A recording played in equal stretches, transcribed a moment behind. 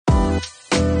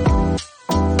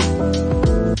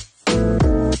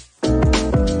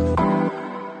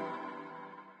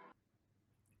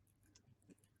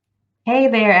Hey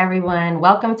there, everyone.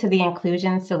 Welcome to the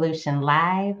Inclusion Solution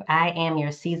Live. I am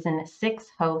your season 6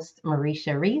 host,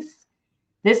 Mareisha Reese.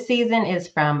 This season is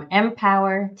from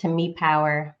MEpower to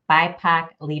MEpower BIPOC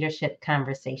Leadership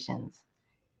Conversations.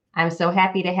 I'm so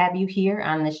happy to have you here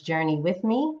on this journey with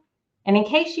me. And in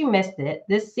case you missed it,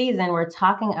 this season we're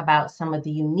talking about some of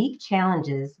the unique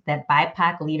challenges that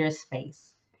BIPOC leaders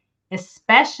face,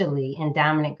 especially in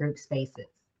dominant group spaces,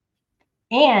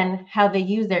 and how they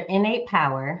use their innate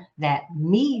power, that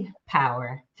me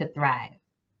power, to thrive.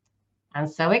 I'm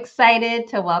so excited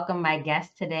to welcome my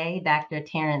guest today, Dr.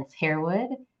 Terrence Harewood.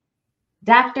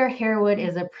 Dr. Harewood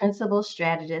is a principal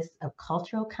strategist of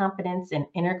cultural competence and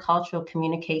intercultural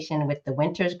communication with the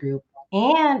Winters Group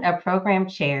and a program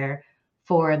chair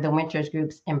for the Winters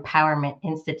Group's Empowerment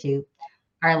Institute,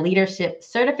 our leadership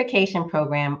certification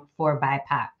program for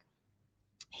BIPOC.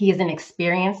 He is an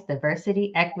experienced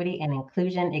diversity, equity, and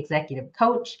inclusion executive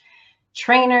coach,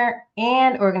 trainer,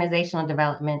 and organizational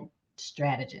development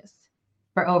strategist.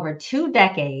 For over 2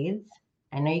 decades,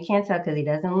 I know you can't tell because he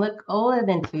doesn't look older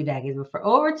than 2 decades, but for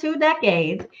over 2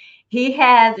 decades, he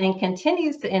has and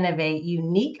continues to innovate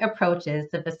unique approaches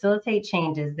to facilitate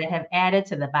changes that have added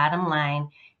to the bottom line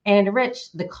and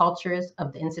enriched the cultures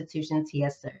of the institutions he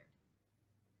has served.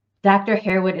 Dr.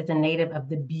 Harewood is a native of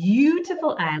the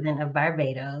beautiful island of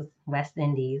Barbados, West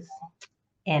Indies,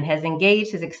 and has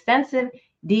engaged his extensive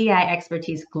DEI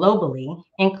expertise globally,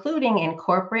 including in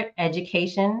corporate,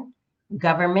 education,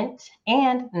 government,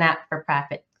 and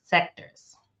not-for-profit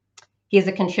sectors. He is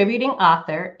a contributing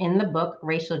author in the book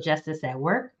Racial Justice at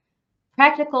Work: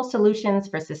 Practical Solutions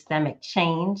for Systemic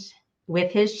Change,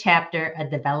 with his chapter, A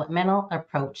Developmental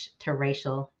Approach to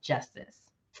Racial Justice.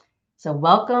 So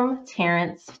welcome,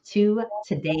 Terrence, to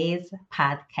today's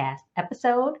podcast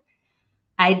episode.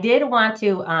 I did want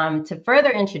to further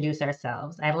introduce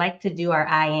ourselves. I'd like to do our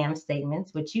I am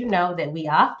statements, which you know that we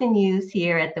often use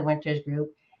here at the Winters Group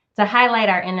to highlight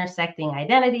our intersecting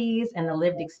identities and the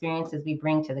lived experiences we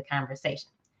bring to the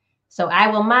conversation. So I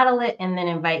will model it and then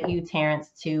invite you, Terrence,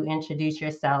 to introduce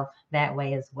yourself that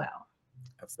way as well.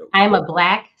 Absolutely. I am a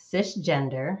Black,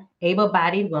 cisgender,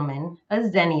 able-bodied woman, a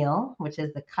Zennial, which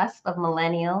is the cusp of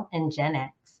millennial and Gen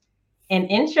X, an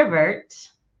introvert,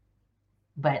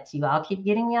 but you all keep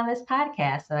getting me on this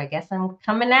podcast, so I guess I'm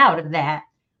coming out of that.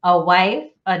 A wife,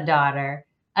 a daughter,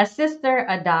 a sister,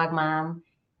 a dog mom,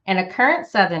 and a current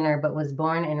Southerner, but was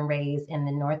born and raised in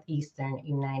the Northeastern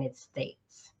United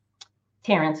States.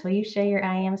 Terrence, will you share your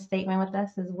I am statement with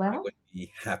us as I well? would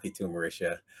be happy to,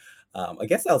 Mareisha. I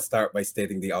guess I'll start by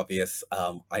stating the obvious.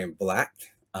 I am Black,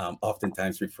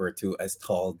 oftentimes referred to as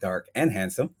tall, dark, and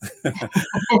handsome.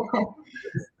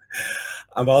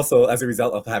 I'm also, as a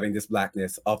result of having this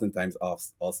Blackness, oftentimes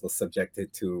also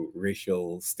subjected to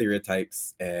racial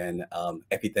stereotypes and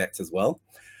epithets as well.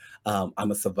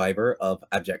 I'm a survivor of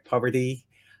abject poverty.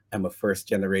 I'm a first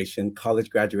generation college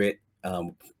graduate.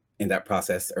 In that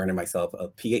process, earning myself a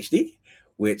PhD,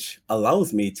 which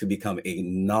allows me to become a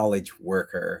knowledge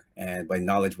worker. And by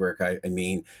knowledge work, I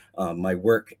mean my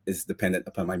work is dependent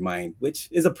upon my mind, which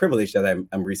is a privilege that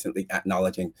I'm recently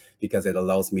acknowledging because it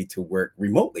allows me to work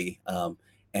remotely.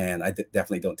 And I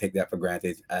definitely don't take that for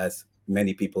granted, as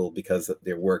many people, because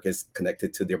their work is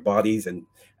connected to their bodies and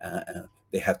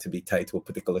they have to be tied to a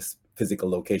particular physical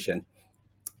location.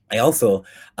 I also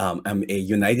am a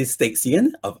United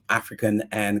Statesian of African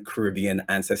and Caribbean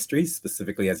ancestry.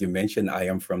 Specifically, as you mentioned, I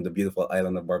am from the beautiful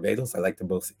island of Barbados. I like to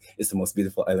boast it's the most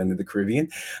beautiful island in the Caribbean.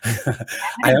 I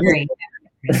I am agree.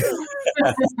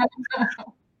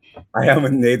 I am a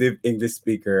native English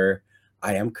speaker.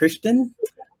 I am Christian.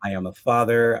 I am a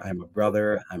father. I'm a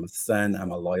brother. I'm a son.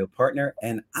 I'm a loyal partner.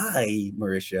 And I,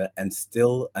 Marisha, am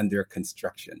still under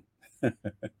construction.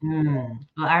 Well,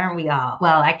 aren't we all?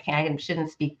 Well, I shouldn't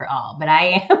speak for all, but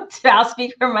I am. I'll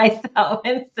speak for myself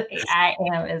and say I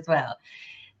am as well.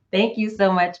 Thank you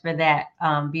so much for that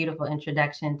beautiful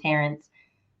introduction, Terrence.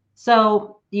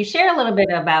 So you share a little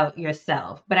bit about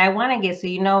yourself, but I want to get,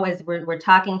 so as we're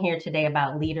talking here today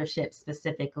about leadership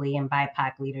specifically and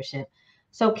BIPOC leadership.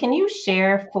 So can you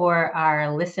share for our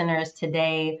listeners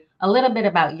today a little bit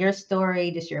about your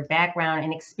story, just your background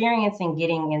and experience in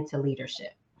getting into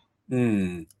leadership?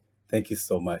 Hmm. Thank you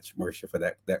so much, Marisha, for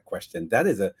that question. That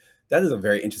is a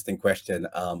very interesting question.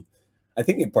 I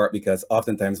think in part because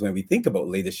oftentimes when we think about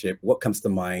leadership, what comes to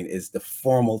mind is the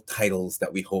formal titles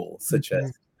that we hold, such as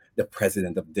Mhm. the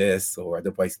president of this or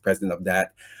the vice president of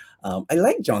that. I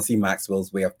like John C.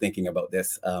 Maxwell's way of thinking about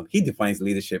this. He defines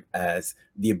leadership as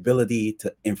the ability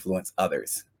to influence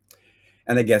others.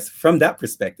 And I guess from that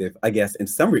perspective, I guess in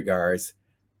some regards,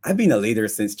 I've been a leader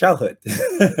since childhood.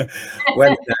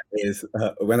 Whether that is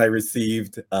when I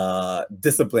received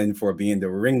discipline for being the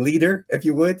ringleader, if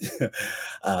you would,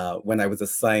 when I was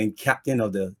assigned captain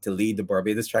of the to lead the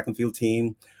Barbados track and field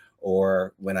team,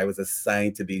 or when I was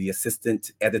assigned to be the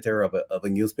assistant editor of a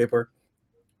newspaper,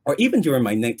 or even during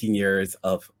my 19 years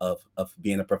of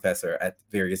being a professor at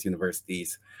various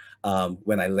universities,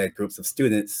 when I led groups of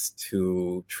students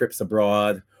to trips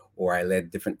abroad, or I led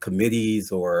different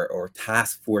committees or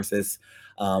task forces.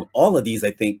 All of these, I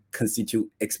think,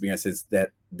 constitute experiences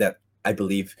that I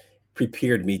believe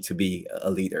prepared me to be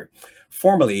a leader.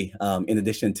 Formally, in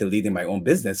addition to leading my own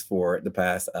business for the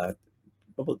past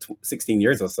about 16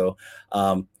 years or so,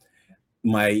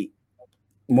 my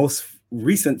most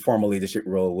recent formal leadership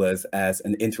role was as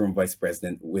an interim vice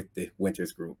president with the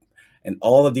Winters Group. And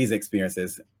all of these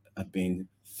experiences have been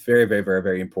very, very, very,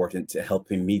 very important to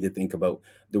helping me to think about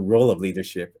the role of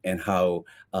leadership and how,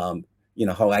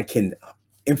 how I can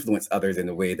influence others in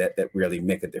a way that really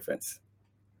make a difference.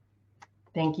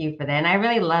 Thank you for that. And I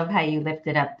really love how you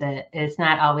lifted up the it's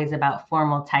not always about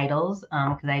formal titles,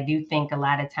 because I do think a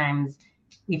lot of times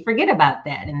we forget about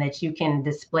that and that you can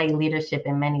display leadership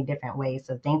in many different ways.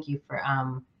 So thank you for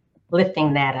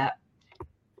lifting that up.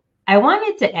 I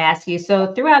wanted to ask you,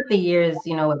 so throughout the years,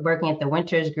 working at the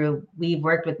Winters Group, we've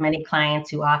worked with many clients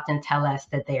who often tell us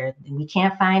that we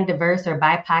can't find diverse or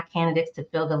BIPOC candidates to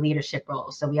fill the leadership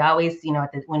roles. So we always,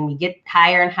 when we get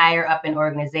higher and higher up in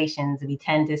organizations, we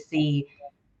tend to see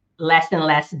less and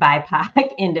less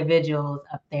BIPOC individuals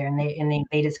up there, and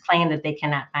they just claim that they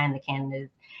cannot find the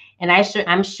candidates. And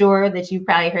I'm sure that you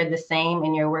probably heard the same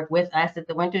in your work with us at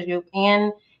the Winters Group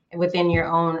and within your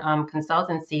own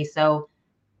consultancy. So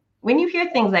when you hear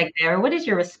things like that, or what is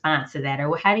your response to that,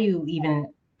 or how do you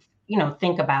even,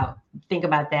 think about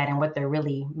that and what they're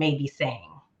really maybe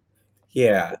saying?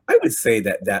 Yeah, I would say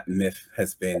that that myth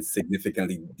has been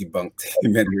significantly debunked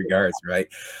in many regards, right?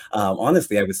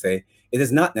 Honestly, I would say it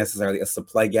is not necessarily a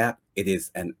supply gap, it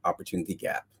is an opportunity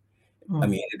gap. I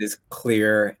mean, it is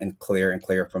clear and clear and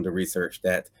clear from the research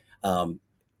that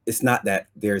it's not that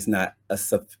there's not a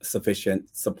sufficient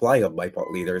supply of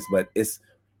BIPOC leaders, but it's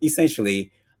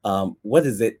essentially what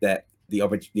is it that the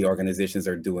organizations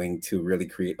are doing to really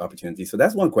create opportunities. So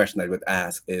that's one question I would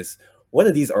ask is, what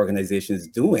are these organizations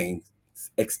doing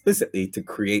explicitly to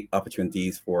create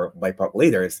opportunities for BIPOC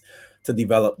leaders to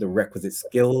develop the requisite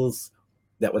skills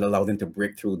that would allow them to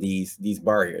break through these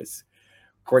barriers?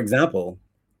 For example,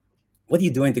 what are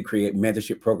you doing to create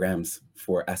mentorship programs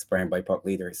for aspiring BIPOC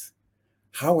leaders?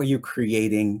 How are you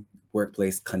creating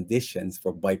workplace conditions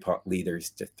for BIPOC leaders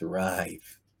to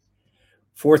thrive?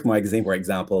 Fourth, my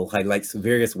example highlights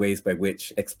various ways by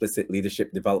which explicit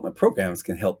leadership development programs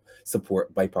can help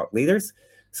support BIPOC leaders,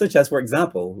 such as, for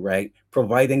example, right,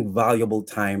 providing valuable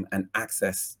time and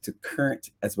access to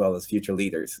current as well as future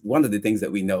leaders. One of the things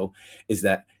that we know is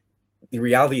that the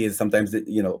reality is sometimes that,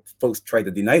 folks try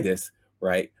to deny this,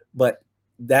 right? But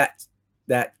that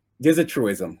there's a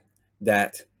truism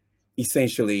that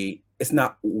essentially it's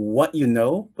not what you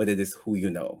know, but it is who you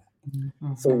know.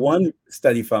 So one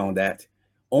study found that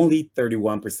only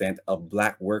 31% of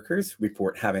Black workers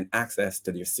report having access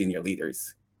to their senior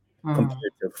leaders, compared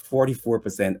to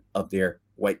 44% of their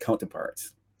white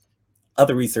counterparts.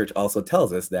 Other research also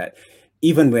tells us that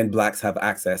even when Blacks have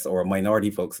access, or minority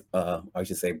folks, I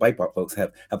should say BIPOC folks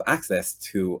have access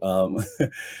to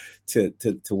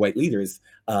to white leaders,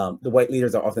 the white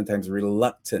leaders are oftentimes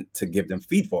reluctant to give them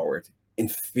feed forward in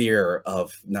fear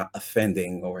of not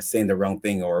offending or saying the wrong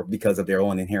thing, or because of their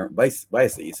own inherent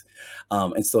biases.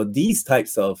 And so these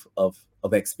types of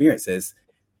experiences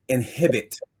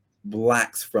inhibit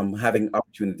Blacks from having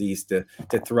opportunities to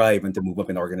thrive and to move up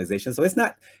in organizations. So it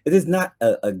is not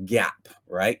a gap,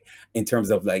 right, in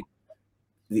terms of like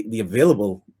the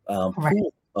available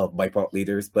pool of BIPOC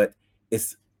leaders, but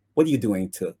it's what are you doing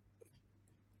to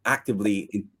actively,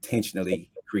 intentionally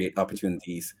create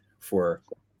opportunities for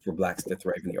Blacks to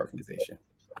thrive in the organization.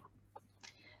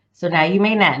 So now you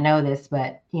may not know this,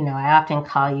 but I often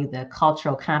call you the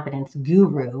cultural competence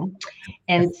guru.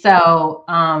 And so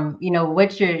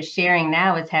what you're sharing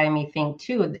now is having me think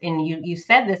too. And you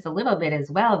said this a little bit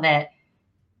as well, that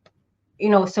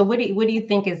so what do you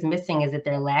think is missing? Is it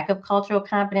their lack of cultural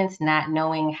competence, not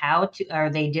knowing how to,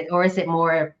 or is it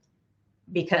more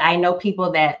because I know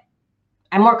people that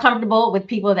I'm more comfortable with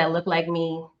people that look like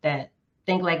me, that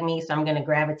think like me, so I'm going to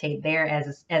gravitate there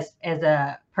as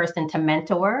a person to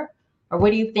mentor? Or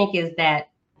what do you think is that?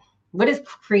 What is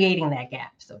creating that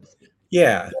gap, so to speak?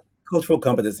 Yeah, cultural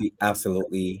competency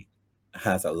absolutely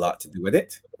has a lot to do with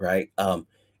it, right?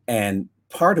 And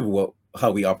part of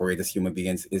how we operate as human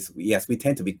beings is, yes, we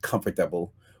tend to be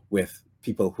comfortable with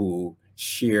people who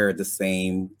share the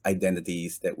same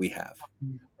identities that we have,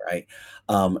 right?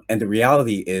 And the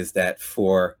reality is that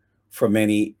for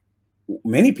many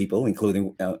people,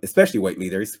 including especially white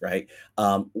leaders, right,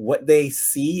 what they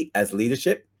see as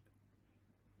leadership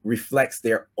reflects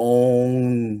their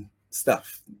own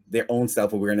stuff, their own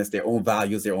self-awareness, their own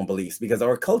values, their own beliefs, because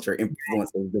our culture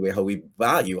influences the way how we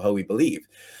value, how we believe.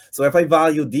 So if I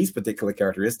value these particular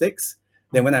characteristics,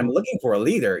 then when I'm Mhm. looking for a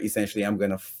leader, essentially I'm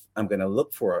gonna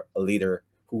look for a leader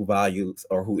who values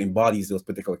or who embodies those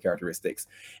particular characteristics.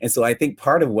 And so I think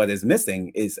part of what is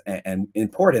missing is and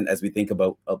important as we think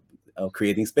about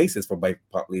creating spaces for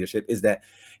BIPOC leadership is that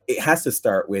it has to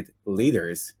start with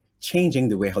leaders changing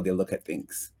the way how they look at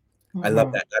things. I love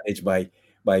Mhm. that adage by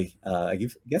I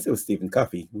guess it was Stephen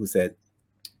Covey who said,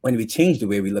 "When we change the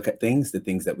way we look at things, the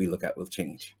things that we look at will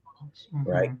change."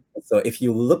 Right. Mhm. So if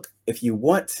you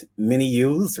want mini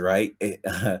yous, right,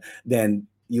 then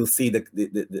you'll see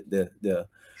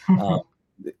uh,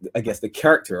 I guess the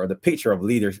character or the picture of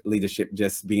leadership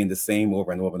just being the same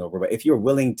over and over and over. But if you're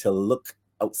willing to look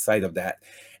outside of that,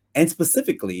 and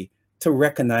specifically to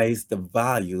recognize the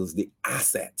values, the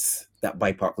assets that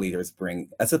BIPOC leaders bring,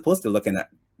 as opposed to looking at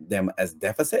them as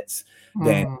deficits,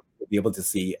 then Mhm. you'll be able to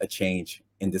see a change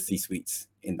in the C-suites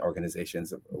in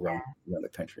organizations around the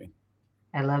country.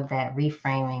 I love that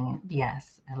reframing.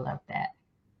 Yes, I love that.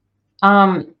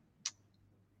 Um,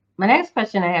 my next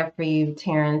question I have for you,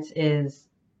 Terrence, is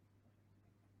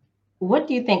what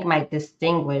do you think might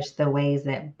distinguish the ways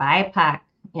that BIPOC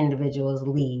individuals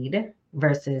lead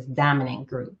versus dominant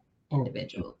group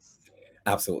individuals?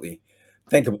 Absolutely.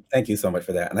 Thank you so much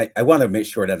for that. And I want to make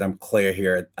sure that I'm clear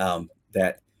here,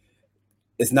 that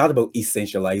it's not about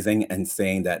essentializing and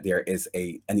saying that there is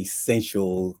an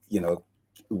essential,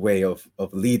 way of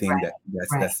leading Right.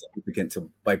 that's significant to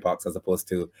BIPOCs as opposed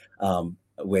to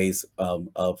ways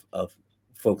of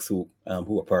folks who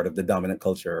are part of the dominant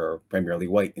culture or primarily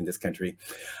white in this country.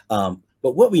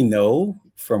 But what we know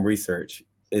from research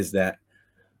is that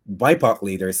BIPOC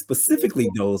leaders, specifically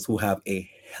those who have a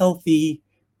healthy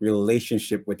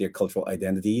relationship with their cultural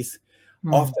identities,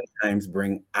 Mm, oftentimes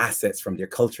bring assets from their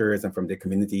cultures and from their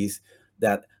communities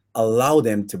that allow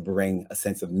them to bring a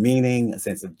sense of meaning, a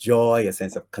sense of joy, a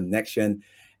sense of connection,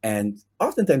 and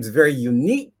oftentimes very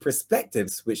unique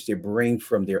perspectives which they bring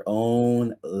from their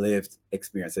own lived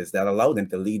experiences that allow them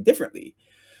to lead differently.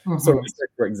 So mhm, research,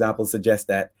 for example, suggests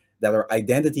that our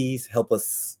identities help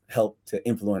to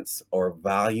influence our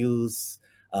values,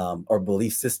 our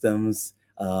belief systems,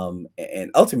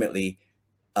 and ultimately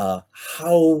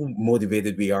how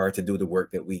motivated we are to do the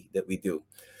work that we do.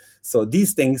 So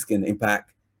these things can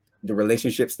impact the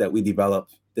relationships that we develop,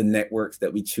 the networks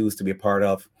that we choose to be a part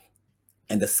of,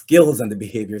 and the skills and the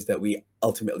behaviors that we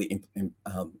ultimately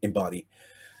embody.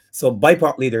 So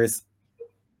BIPOC leaders,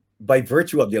 by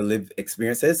virtue of their lived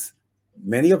experiences,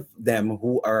 many of them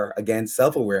who are again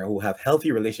self-aware, who have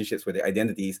healthy relationships with their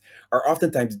identities, are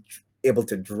oftentimes able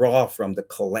to draw from the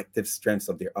collective strengths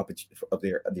of their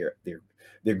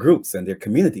groups and their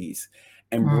communities,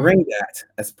 and mm, bring that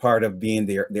as part of being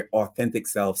their authentic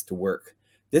selves to work.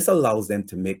 This allows them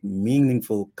to make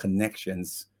meaningful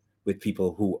connections with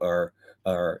people who are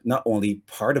not only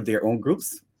part of their own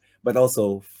groups, but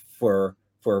also for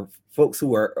folks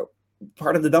who are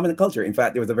part of the dominant culture. In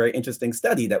fact, there was a very interesting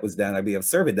study that was done, I believe, a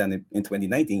survey done in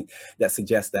 2019 that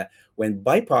suggests that when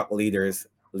BIPOC leaders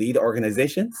lead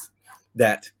organizations,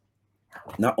 that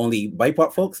not only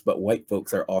BIPOC folks, but white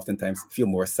folks are oftentimes feel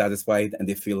more satisfied and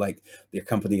they feel like their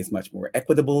company is much more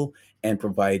equitable and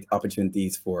provide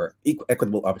opportunities for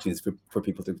equitable opportunities for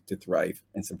people to thrive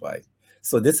and survive.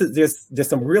 So there's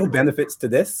some real benefits to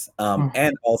this, mm,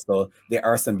 and also there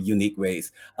are some unique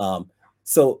ways.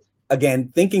 So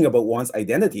again, thinking about one's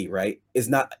identity, right, is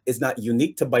not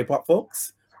unique to BIPOC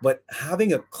folks, but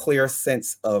having a clear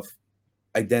sense of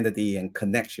identity and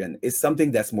connection is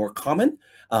something that's more common,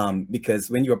 because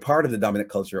when you're part of the dominant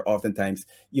culture, oftentimes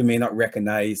you may not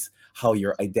recognize how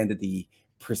your identity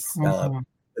mhm,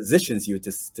 positions you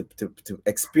to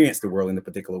experience the world in a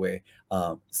particular way.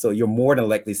 So you're more than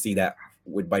likely see that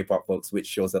with BIPOC folks, which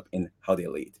shows up in how they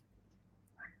lead.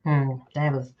 mm.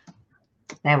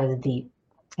 That was deep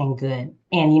and good.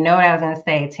 And you know what I was gonna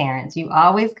say, Terrence? You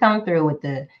always come through with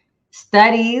the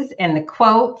studies and the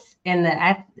quotes and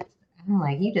I'm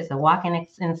like, you just a walking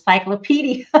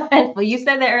encyclopedia. Well, you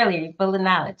said that earlier, you're full of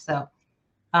knowledge. So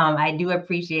I do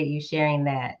appreciate you sharing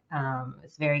that.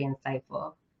 It's very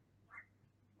insightful.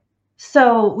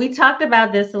 So we talked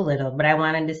about this a little, but I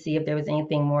wanted to see if there was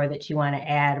anything more that you want to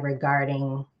add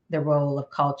regarding the role of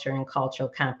culture and cultural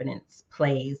competence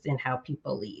plays in how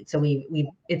people lead. So we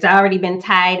it's already been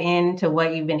tied into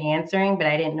what you've been answering, but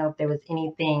I didn't know if there was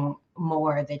anything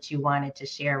more that you wanted to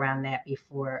share around that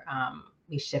before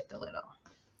we shift a little.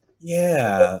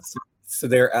 Yeah. So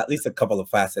there are at least a couple of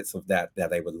facets of that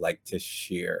that I would like to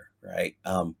share, right?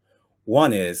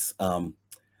 One is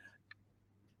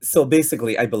so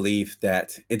basically, I believe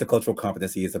that intercultural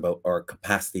competency is about our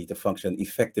capacity to function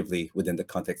effectively within the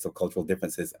context of cultural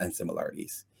differences and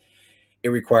similarities. It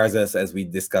requires us, as we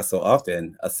discuss so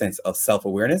often, a sense of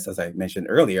self-awareness, as I mentioned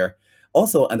earlier,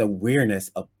 also an awareness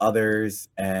of others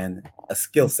and a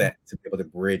skill set to be able to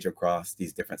bridge across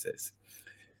these differences.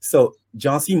 So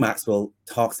John C. Maxwell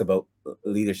talks about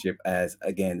leadership as,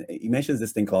 again, he mentions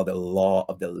this thing called the law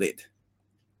of the lid.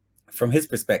 From his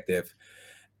perspective,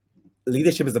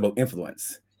 leadership is about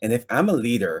influence. And if I'm a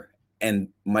leader and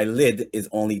my lid is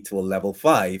only to a level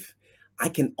 5, I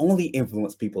can only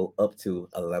influence people up to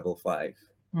a level 5,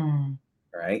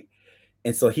 right?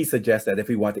 And so he suggests that if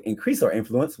we want to increase our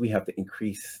influence, we have to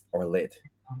increase our lid.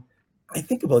 I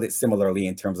think about it similarly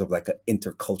in terms of like an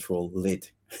intercultural lid,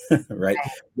 right?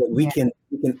 But we can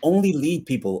only lead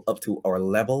people up to our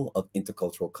level of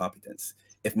intercultural competence.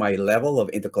 If my level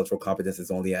of intercultural competence is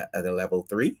only at a level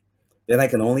 3, then I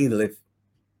can only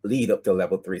lead up to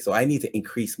level 3. So I need to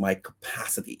increase my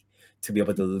capacity to be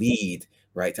able to lead,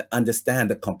 right? To understand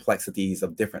the complexities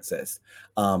of differences.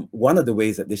 One of the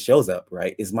ways that this shows up,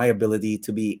 right, is my ability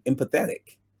to be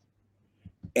empathetic.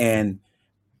 And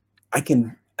I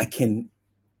can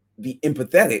be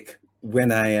empathetic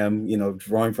when I am,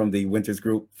 drawing from the Winters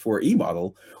Group 4E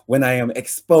model, when I am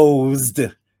exposed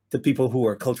to people who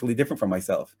are culturally different from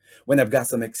myself, when I've got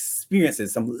some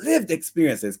experiences, some lived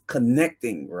experiences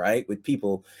connecting, right, with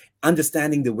people,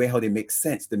 understanding the way how they make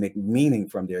sense, to make meaning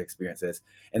from their experiences,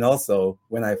 and also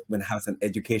when I have some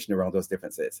education around those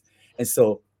differences. And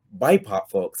so BIPOC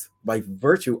folks, by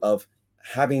virtue of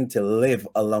having to live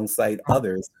alongside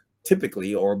others,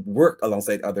 typically, or work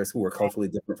alongside others who are culturally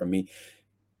different from me,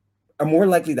 are more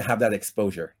likely to have that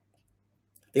exposure.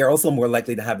 They are also more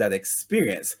likely to have that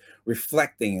experience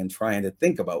reflecting and trying to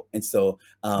think about. And so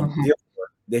therefore,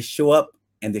 they show up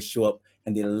and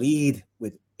they lead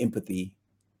with empathy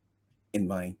in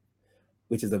mind,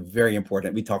 which is a very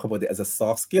important. We talk about it as a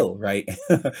soft skill, right?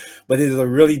 But it is a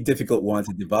really difficult one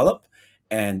to develop.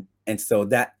 And so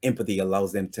that empathy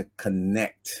allows them to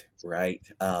connect, right?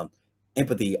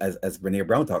 Empathy, as Brene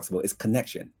Brown talks about, is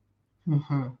connection.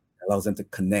 Allows them to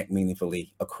connect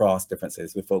meaningfully across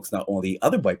differences with folks, not only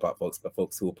other BIPOC folks, but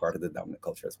folks who are part of the dominant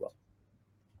culture as well.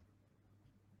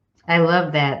 I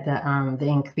love that, the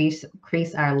increase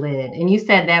our lid. And you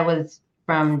said that was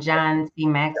from John C.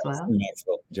 Maxwell.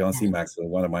 John C. Maxwell,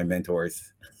 one of my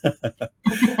mentors,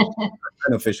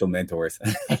 unofficial mentors.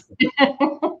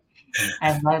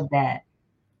 I love that.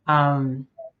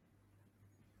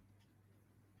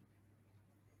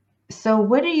 So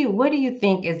what do you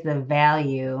think is the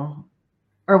value,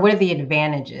 or what are the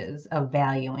advantages of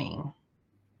valuing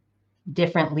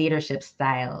different leadership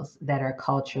styles that are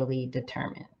culturally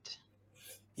determined?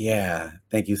 Yeah,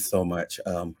 thank you so much.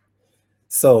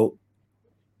 So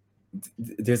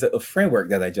there's a framework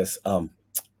that I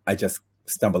just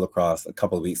stumbled across a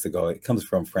couple of weeks ago. It comes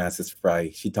from Frances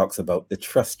Fry. She talks about the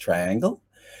trust triangle.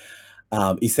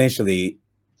 Essentially,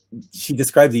 she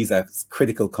describes these as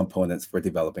critical components for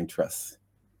developing trust,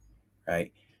 right?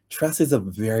 Trust is a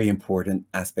very important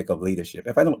aspect of leadership.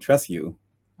 If I don't trust you,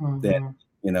 then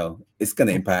it's going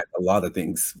to impact a lot of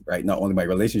things, right? Not only my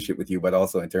relationship with you, but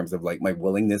also in terms of like my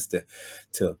willingness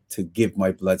to give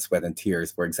my blood, sweat, and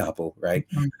tears, for example, right?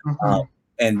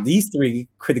 And these 3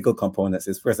 critical components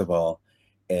is, first of all,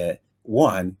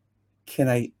 one, can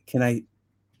I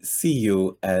see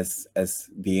you as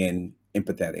being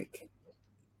empathetic,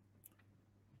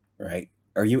 right?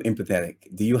 Are you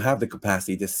empathetic? Do you have the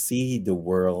capacity to see the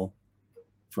world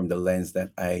from the lens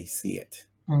that I see it?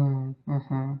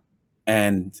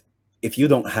 And if you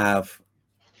don't have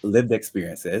lived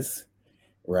experiences,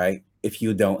 right? If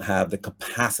you don't have the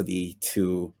capacity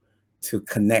to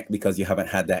connect because you haven't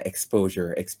had that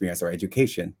exposure, experience, or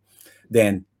education,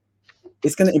 then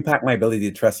it's going to impact my ability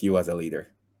to trust you as a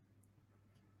leader.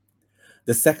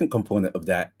 The second component of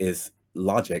that is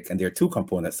logic, and there are 2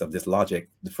 components of this logic.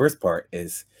 The first part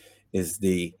is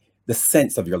the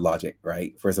sense of your logic,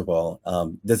 right? First of all,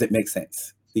 does it make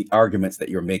sense? The arguments that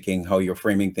you're making, how you're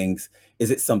framing things,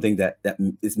 is it something that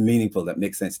is meaningful, that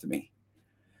makes sense to me?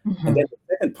 And then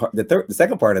the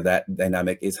second part of that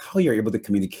dynamic is how you're able to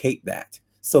communicate that.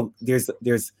 So there's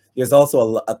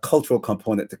also a cultural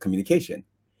component to communication.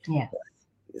 Yeah.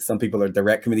 Some people are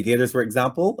direct communicators, for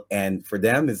example, and for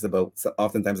them it's about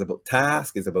oftentimes about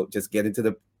task, is about just getting to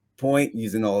the point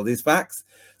using all of these facts.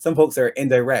 Some folks are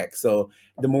indirect. So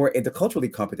the more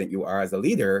interculturally competent you are as a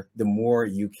leader, the more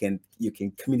you can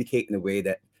communicate in a way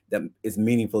that is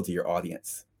meaningful to your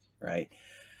audience, right?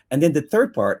 And then the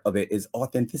third part of it is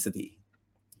authenticity.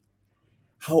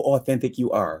 How authentic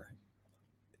you are.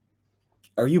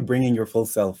 Are you bringing your full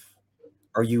self?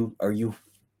 Are you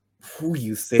who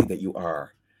you say that you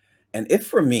are? And if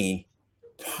for me,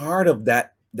 part of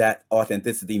that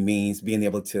authenticity means being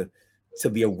able to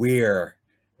be aware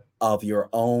of your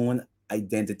own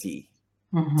identity,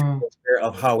 Mm-hmm. aware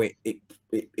of how it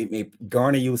may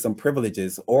garner you some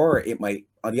privileges, or it might,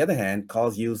 on the other hand,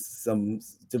 cause you some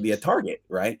to be a target,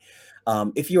 right?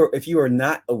 If you are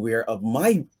not aware of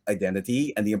my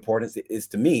identity and the importance it is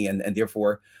to me, and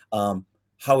therefore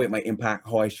how it might impact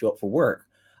how I show up for work,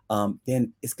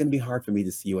 then it's going to be hard for me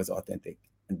to see you as authentic,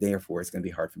 and therefore it's going to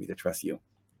be hard for me to trust you.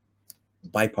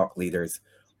 BIPOC leaders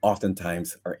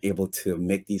oftentimes are able to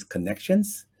make these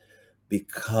connections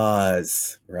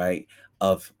because, right,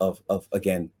 of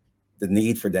again, the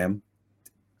need for them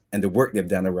and the work they've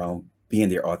done around being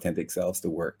their authentic selves to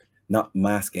work, not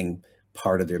masking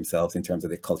part of themselves in terms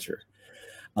of their culture,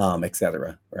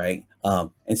 etc. Right,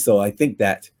 and so I think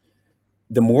that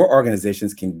the more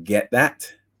organizations can get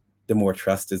that, the more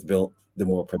trust is built, the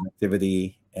more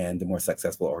productivity, and the more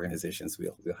successful organizations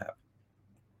we'll have.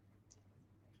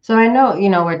 So I know,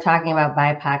 we're talking about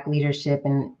BIPOC leadership,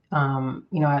 and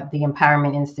the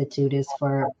Empowerment Institute is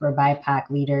for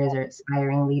BIPOC leaders or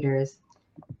aspiring leaders.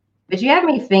 But you have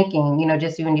me thinking,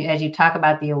 just as you talk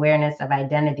about the awareness of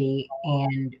identity,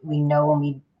 and we know when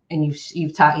we and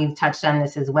you've touched on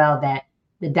this as well, that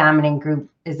the dominant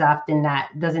group is often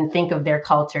not doesn't think of their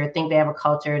culture, think they have a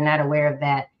culture, not aware of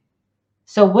that.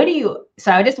 So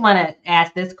so I just want to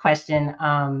ask this question,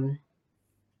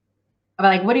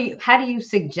 about like how do you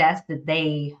suggest that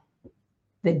the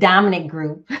dominant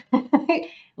group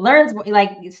learns,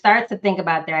 like, starts to think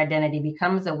about their identity,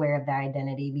 becomes aware of their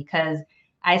identity? Because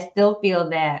I still feel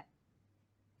that,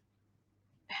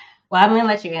 well, I'm going to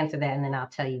let you answer that and then I'll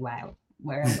tell you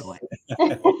where I'm going.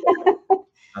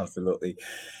 Absolutely.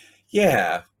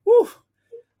 Yeah. Whew.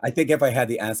 I think if I had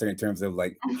the answer in terms of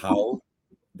like how,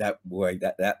 that boy,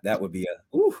 that would be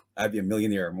I'd be a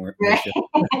millionaire, Right. Marisha.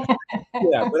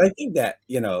 Yeah, but I think that,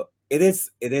 it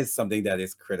is something that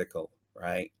is critical,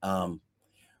 right?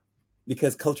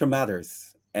 Because culture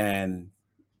matters, and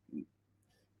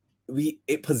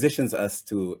it positions us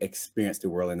to experience the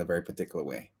world in a very particular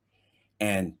way.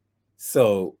 And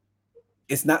so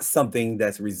it's not something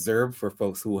that's reserved for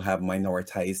folks who have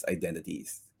minoritized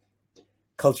identities.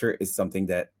 Culture is something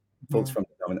that folks Mhm. from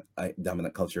the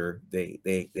dominant culture,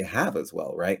 they have as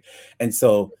well, right? And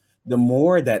so the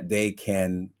more that they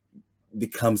can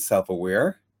become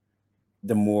self-aware,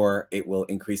 the more it will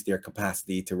increase their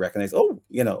capacity to recognize, oh,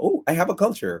 I have a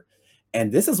culture,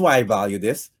 and this is why I value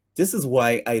this. This is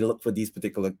why I look for these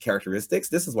particular characteristics.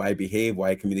 This is why I behave, why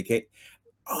I communicate.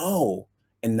 Oh,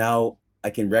 and now I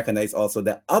can recognize also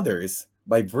that others,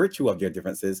 by virtue of their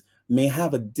differences, may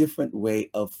have a different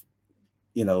way of,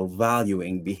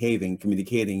 valuing, behaving,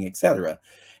 communicating, etc.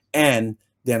 And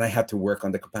then I have to work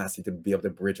on the capacity to be able to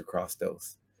bridge across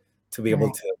those, to be able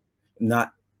Right. to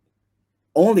not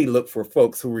only look for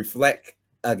folks who reflect,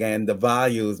 again, the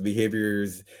values,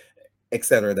 behaviors,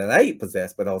 etc. that I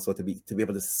possess, but also to be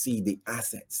able to see the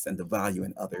assets and the value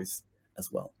in others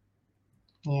as well.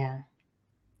 Yeah.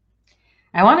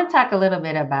 I want to talk a little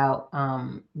bit about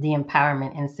the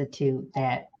Empowerment Institute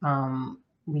that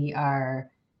we are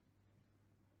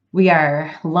we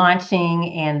are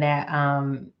launching, and that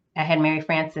I had Mary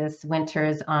Frances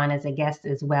Winters on as a guest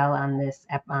as well on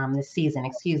this season,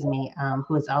 excuse me,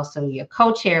 who is also your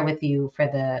co-chair with you for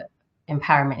the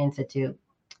Empowerment Institute.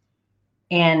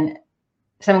 And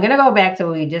so I'm going to go back to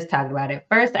what we just talked about. At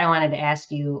first, I wanted to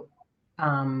ask you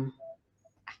um,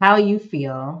 how you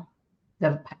feel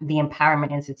the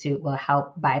Empowerment Institute will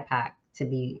help BIPOC to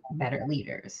be better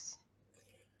leaders.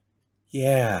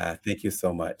 Yeah, thank you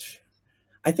so much.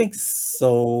 I think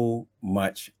so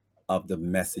much of the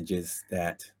messages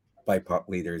that BIPOC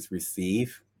leaders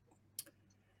receive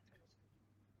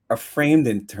are framed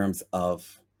in terms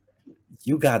of,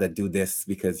 you got to do this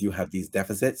because you have these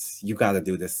deficits. You got to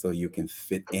do this so you can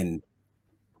fit in.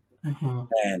 Hmm.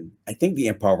 And I think the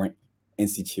Empowerment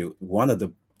Institute, one of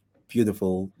the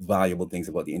beautiful, valuable things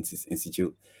about the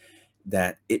Institute,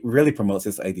 that it really promotes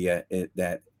this idea,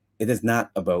 that it is not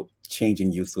about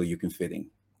changing you so you can fit in.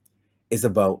 It's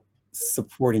about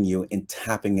supporting you in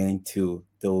tapping into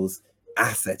those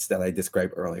assets that I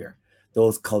described earlier,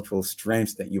 those cultural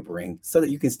strengths that you bring so that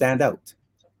you can stand out.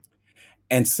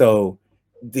 And so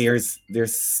there's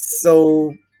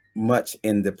so much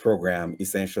in the program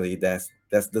essentially that's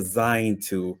designed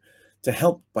to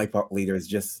help BIPOC leaders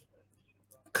just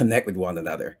connect with one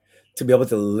another, to be able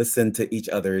to listen to each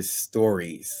other's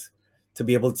stories, to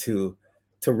be able to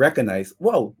recognize,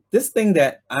 whoa, this thing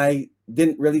that I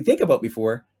didn't really think about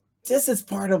before, this is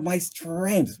part of my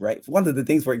strengths, right? One of the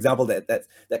things, for example,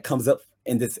 that comes up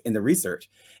in the research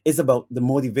is about the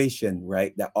motivation,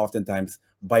 right? That oftentimes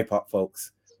BIPOC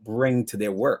folks bring to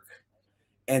their work.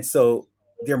 And so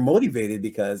they're motivated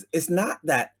because it's not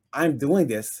that I'm doing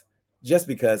this just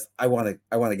because I want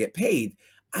to get paid.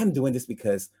 I'm doing this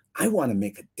because I want to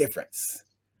make a difference.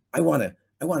 I want to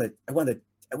I want to I want to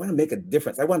I want to make a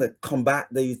difference. I want to combat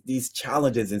these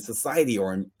challenges in society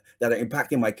that are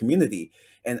impacting my community.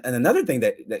 And another thing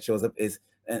that shows up is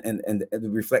and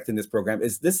reflect in this program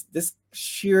is this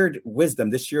shared wisdom,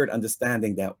 this shared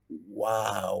understanding that,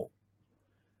 wow,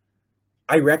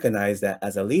 I recognize that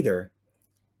as a leader,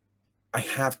 I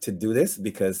have to do this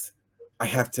because I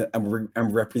have to.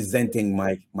 I'm representing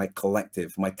my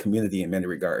collective, my community in many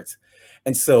regards,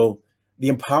 and so the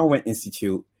Empowerment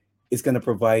Institute is going to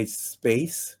provide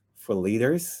space for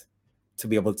leaders to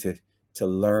be able to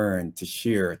learn, to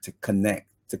share, to connect,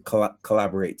 to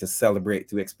collaborate, to celebrate,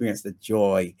 to experience the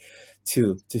joy,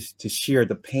 to share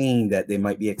the pain that they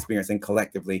might be experiencing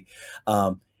collectively,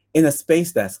 um, in a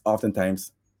space that's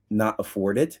oftentimes not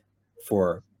afforded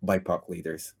for BIPOC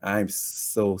leaders. I'm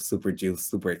so super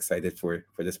juiced, super excited for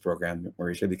this program,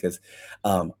 Mareisha, because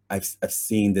I've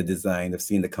seen the design, I've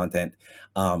seen the content,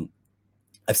 um,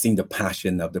 I've seen the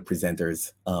passion of the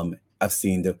presenters, I've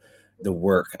seen the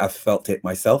work, I've felt it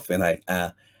myself,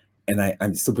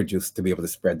 I'm super juiced to be able to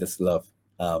spread this love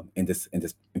in this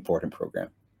important program.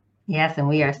 Yes, and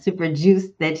we are super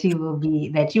juiced that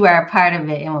you are a part of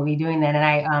it and will be doing that. And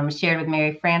I shared with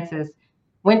Mary Frances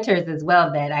Winters as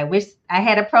well that I wish I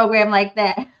had a program like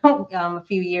that a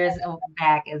few years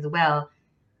back as well.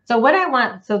 So what I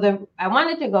want, so the I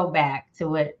wanted to go back to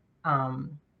what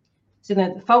so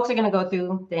the folks are going to go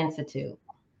through the institute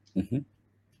Hmm.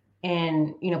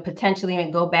 and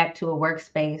potentially go back to a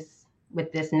workspace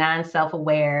with this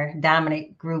non-self-aware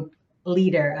dominant group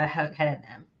leader ahead of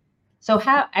them. So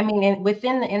how, I mean,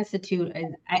 within the institute,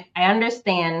 I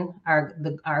understand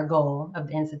our goal of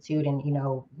the institute, and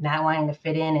not wanting to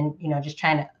fit in, and just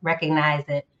trying to recognize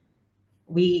that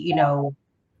we,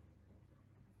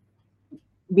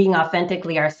 being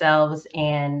authentically ourselves,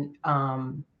 and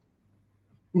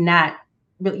not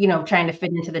trying to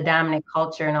fit into the dominant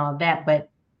culture and all of that. But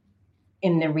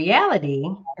in the reality,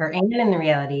 in the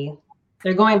reality,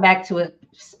 they're going back to a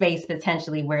space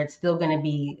potentially where it's still going to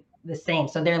be the same.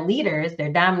 So their leaders,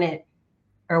 their dominant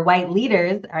or white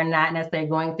leaders, are not necessarily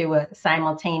going through a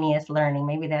simultaneous learning.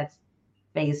 Maybe that's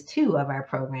phase 2 of our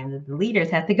program, that the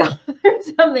leaders have to go through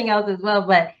something else as well.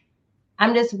 But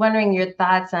I'm just wondering your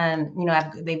thoughts on,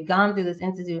 they've gone through this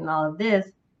institute and all of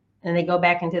this, and they go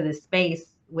back into this space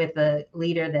with a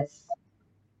leader that's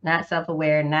not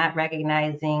self-aware, not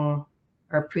recognizing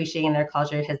or appreciating their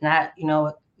culture, has not,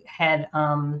 had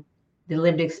the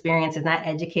lived experience, has not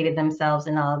educated themselves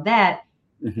and all of that.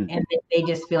 Hmm. And they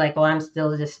just feel like, oh, I'm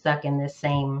still just stuck in this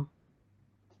same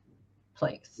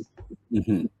place.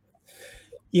 Hmm.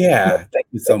 Yeah, thank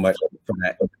you so much for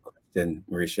that question,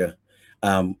 Marisha.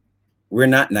 Um, we're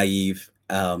not naive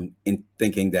in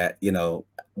thinking that,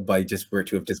 by just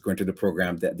virtue of just going through the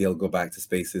program, that they'll go back to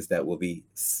spaces that will be,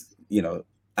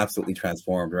 absolutely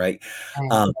transformed, right?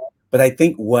 Right. Um, but I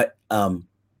think what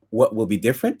will be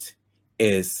different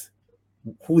is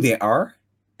who they are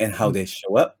and how they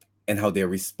show up and how they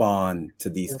respond to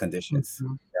these conditions,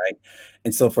 Mhm. right?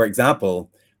 And so, for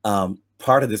example,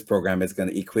 part of this program is going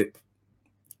to equip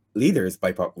leaders,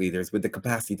 BIPOC leaders, with the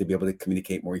capacity to be able to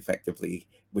communicate more effectively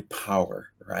with power,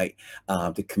 right?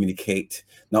 To communicate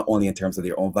not only in terms of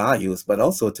their own values, but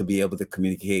also to be able to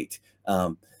communicate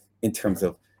um, in terms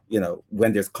of,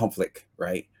 when there's conflict,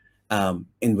 right?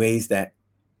 In ways that,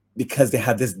 because they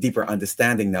have this deeper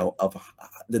understanding now of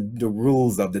the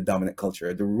rules of the dominant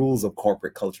culture, the rules of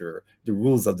corporate culture, the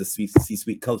rules of the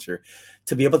C-suite culture,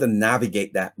 to be able to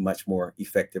navigate that much more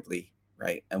effectively,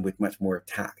 right? And with much more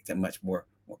tact and much more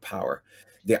power.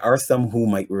 There are some who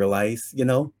might realize,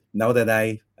 now that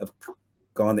I have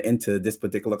gone into this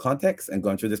particular context and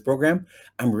gone through this program,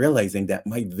 I'm realizing that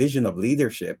my vision of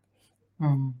leadership,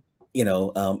 Mhm.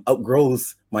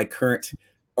 outgrows my current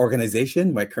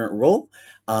organization, my current role,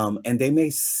 and they may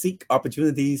seek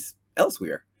opportunities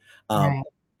elsewhere. Um, Right.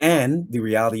 and the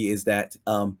reality is that,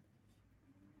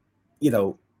 you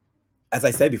know, as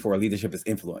I said before, leadership is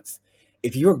influence.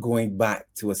 if you're going back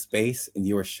to a space and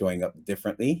you're showing up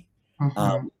differently,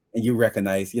 um, Mm-hmm. and you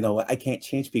recognize, you know what, I can't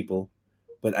change people,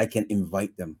 but I can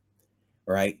invite them,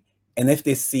 right? And if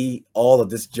they see all of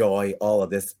this joy, all of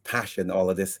this passion, all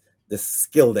of this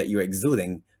skill that you're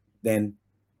exuding, then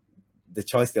the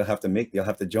choice they'll have to make, they'll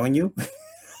have to join you,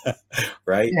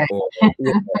 right? Right.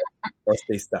 Or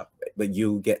stay stuck. But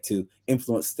you get to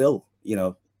influence still, you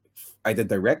know, either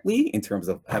directly in terms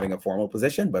of having a formal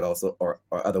position, but also or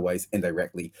otherwise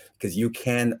indirectly, because you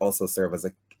can also serve as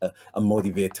a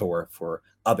motivator for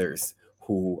others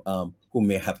who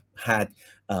may have had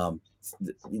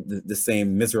the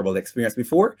same miserable experience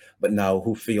before, but now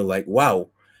who feel like, wow,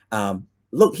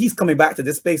 look, he's coming back to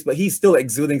this space, but he's still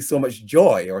exuding so much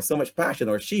joy or so much passion,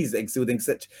 or she's exuding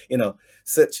such, you know,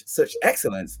 such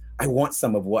excellence. I want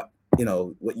some of what, you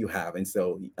know, what you have. And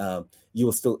so you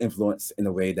will still influence in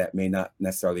a way that may not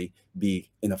necessarily be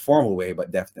in a formal way,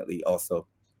 but definitely also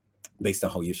based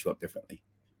on how you show up differently.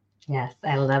 Yes,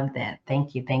 I love that.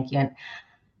 Thank you. Thank you. And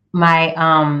my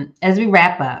as we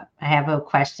wrap up, I have a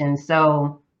question.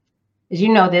 So as you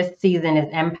know, this season is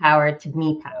Empower to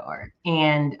Me Power.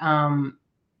 And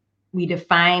we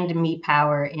defined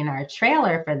MEpower in our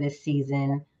trailer for this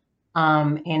season.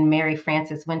 And Mary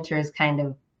Frances Winters kind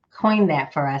of coined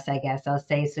that for us, I guess I'll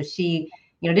say. So she,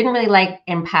 didn't really like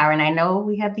empower. And I know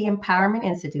we have the Empowerment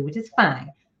Institute, which is fine.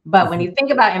 But when Hmm. you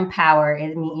think about empower,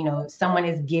 it means, someone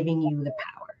is giving you the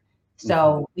power. Hmm.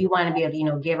 So we want to be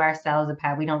able to, give ourselves the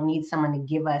power. We don't need someone to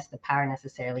give us the power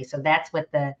necessarily. So that's what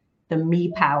the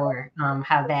me power,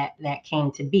 how that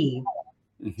came to be.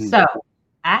 Hmm. So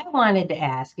I wanted to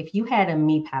ask if you had a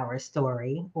me power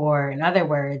story, or in other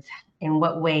words, in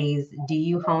what ways do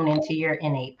you hone into your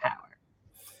innate power?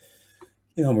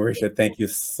 You know, Marisha, thank you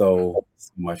so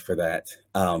much for that.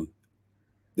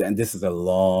 And this is a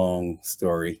long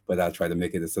story, but I'll try to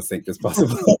make it as succinct as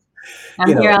possible.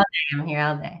 You I'm here know, all day. I'm here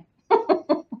all day.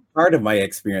 part of my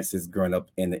experiences growing up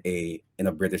in a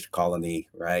British colony,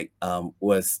 right,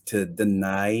 was to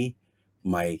deny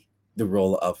my the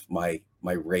role of my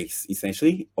race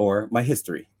essentially, or my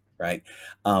history, right.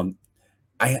 Um,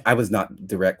 I was not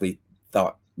directly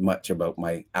thought much about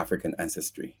my African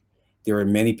ancestry. There were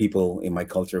many people in my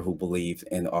culture who believed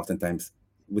and oftentimes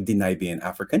would deny being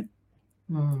African,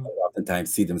 Mm,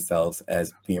 oftentimes see themselves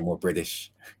as being more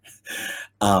British.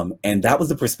 And that was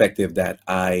the perspective that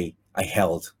I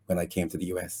held when I came to the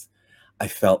U.S. I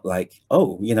felt like,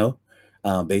 oh, you know,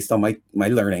 based on my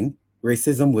learning,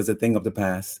 racism was a thing of the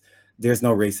past. There's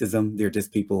no racism. They're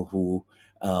just people who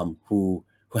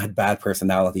had bad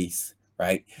personalities,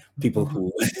 right? People mhm,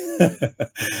 who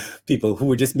people who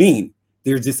were just mean.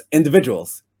 They're just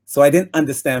individuals. So I didn't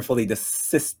understand fully the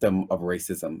system of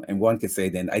racism, and one could say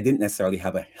then I didn't necessarily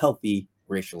have a healthy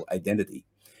racial identity.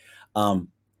 Um,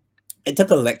 I took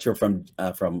a lecture from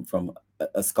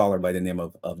a scholar by the name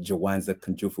of Jawanza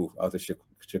Kunjufu out of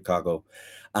Chicago,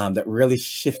 that really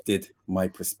shifted my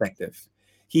perspective.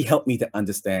 He helped me to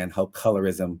understand how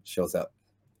colorism shows up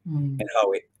mm, and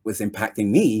how it was impacting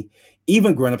me,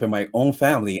 even growing up in my own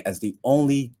family as the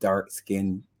only dark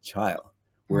skinned child,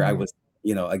 where I mm, was,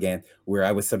 you know, again, where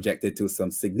I was subjected to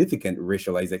some significant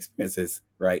racialized experiences,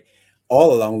 right?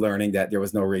 All along learning that there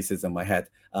was no racism. I had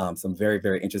some very,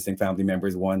 very interesting family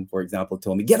members. One, for example,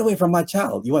 told me, "Get away from my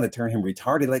child. You want to turn him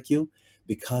retarded like you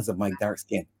because of my dark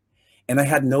skin." And I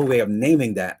had no way of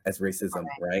naming that as racism,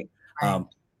 right? right. Um,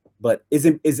 but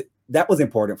is that was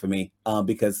important for me,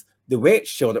 because the way it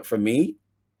showed up for me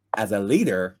as a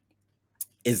leader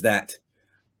is that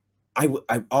I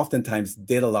oftentimes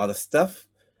did a lot of stuff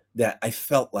that I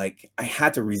felt like I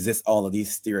had to resist all of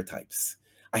these stereotypes.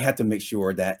 I had to make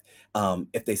sure that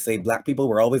if they say black people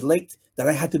were always late, that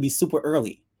I had to be super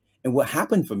early. And what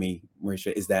happened for me,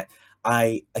 Marisha, is that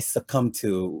I succumbed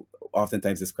to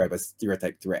oftentimes described as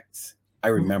stereotype threats. I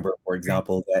Mm, remember, for right.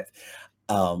 example, that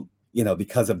you know,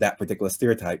 because of that particular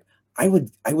stereotype, I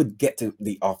would get to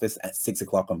the office at 6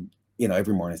 o'clock on, you know,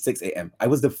 every morning, 6 a.m. I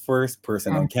was the first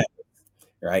person Mm, on campus,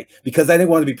 right? Because I didn't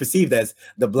want to be perceived as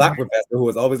the black right. professor who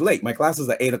was always late. My class was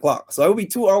at 8 o'clock. So I would be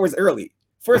 2 hours early,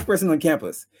 first person on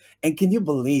campus. And can you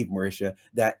believe, Marisha,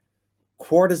 that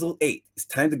quarters of eight, it's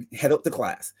time to head up to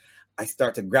class. I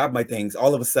start to grab my things.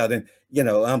 All of a sudden, you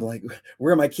know, I'm like,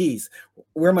 where are my keys?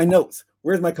 Where are my notes?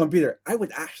 Where's my computer? I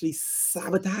would actually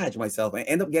sabotage myself and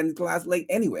end up getting to class late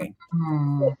anyway.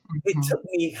 Mm, It mhm, took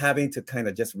me having to kind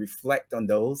of just reflect on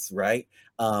those, right?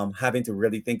 Having to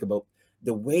really think about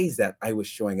the ways that I was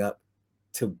showing up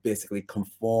to basically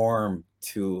conform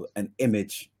to an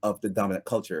image of the dominant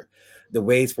culture. The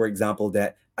ways, for example,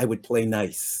 that I would play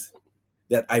nice,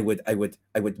 that I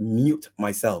would mute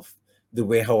myself the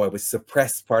way how I would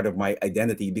suppress part of my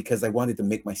identity because I wanted to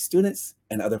make my students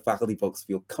and other faculty folks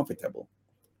feel comfortable,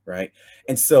 right?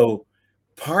 And so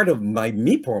part of my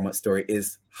MEpower story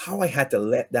is how I had to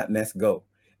let that mess go.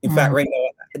 In fact, Mm. right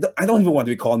now, I don't even want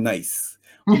to be called nice.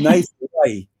 Nice,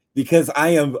 why? Because I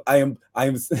am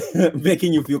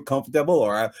making you feel comfortable,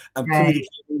 or I'm Right.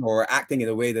 communicating or acting in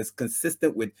a way that's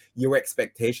consistent with your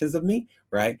expectations of me,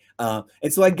 right?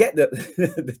 And so I get the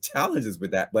the challenges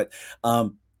with that, but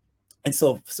and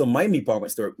so my MEpower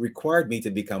story required me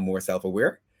to become more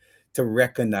self-aware, to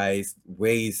recognize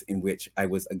ways in which I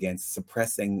was again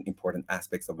suppressing important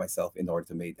aspects of myself in order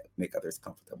to make others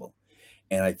comfortable.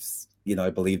 And I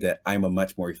believe that I'm a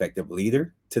much more effective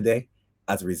leader today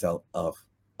as a result of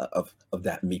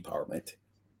that empowerment.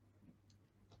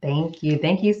 Thank you.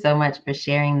 Thank you so much for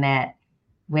sharing that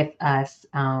with us.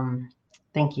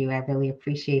 Thank you. I really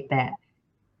appreciate that.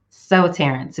 So,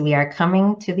 Terrence, we are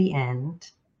coming to the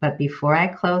end, but before I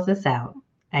close this out,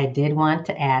 I did want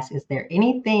to ask, is there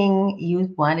anything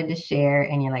you wanted to share?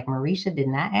 And you're like, Mareisha did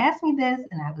not ask me this,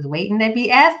 and I was waiting to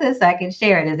be asked this so I can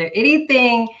share it. Is there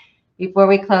anything before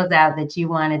we close out that you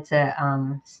wanted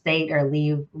to state or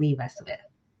leave us with?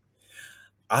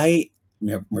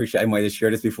 Marisha, I might have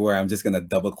shared this before. I'm just gonna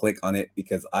double click on it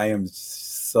because I am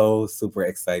so super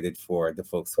excited for the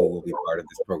folks who will be part of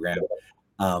this program.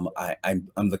 I'm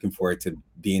looking forward to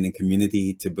being in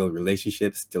community, to build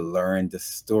relationships, to learn the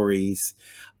stories,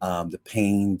 the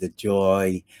pain, the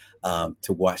joy,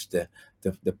 to watch the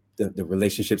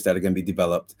relationships that are going to be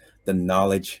developed, the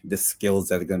knowledge, the skills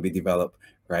that are going to be developed,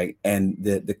 right? And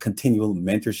the continual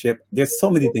mentorship. There's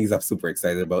so many things I'm super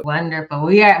excited about. Wonderful.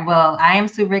 I am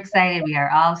super excited. We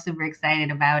are all super excited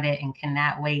about it and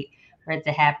cannot wait for it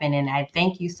to happen. And I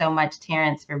thank you so much,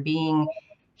 Terrence, for being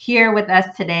here with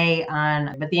us today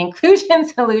on the Inclusion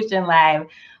Solution Live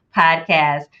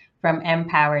podcast, from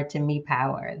Empower to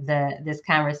MEpower. This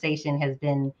conversation has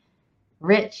been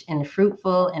rich and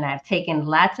fruitful, and I've taken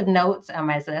lots of notes on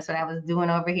my, so that's what I was doing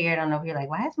over here. I don't know if you're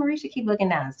like, why does Mareisha keep looking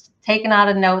down? Taking all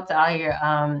the notes, all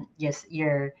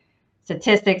your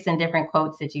statistics and different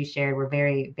quotes that you shared were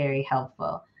very, very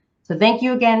helpful. So thank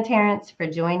you again, Terrence, for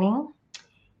joining.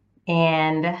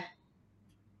 And that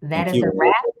Thank is a you.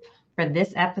 wrap for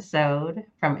this episode,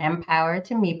 from Empower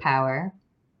to MEpower.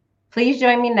 Please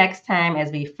join me next time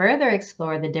as we further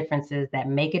explore the differences that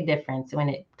make a difference when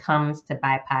it comes to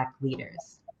BIPOC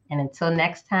leaders. And until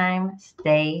next time,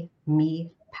 stay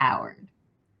me-powered.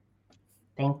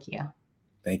 Thank you.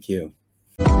 Thank you.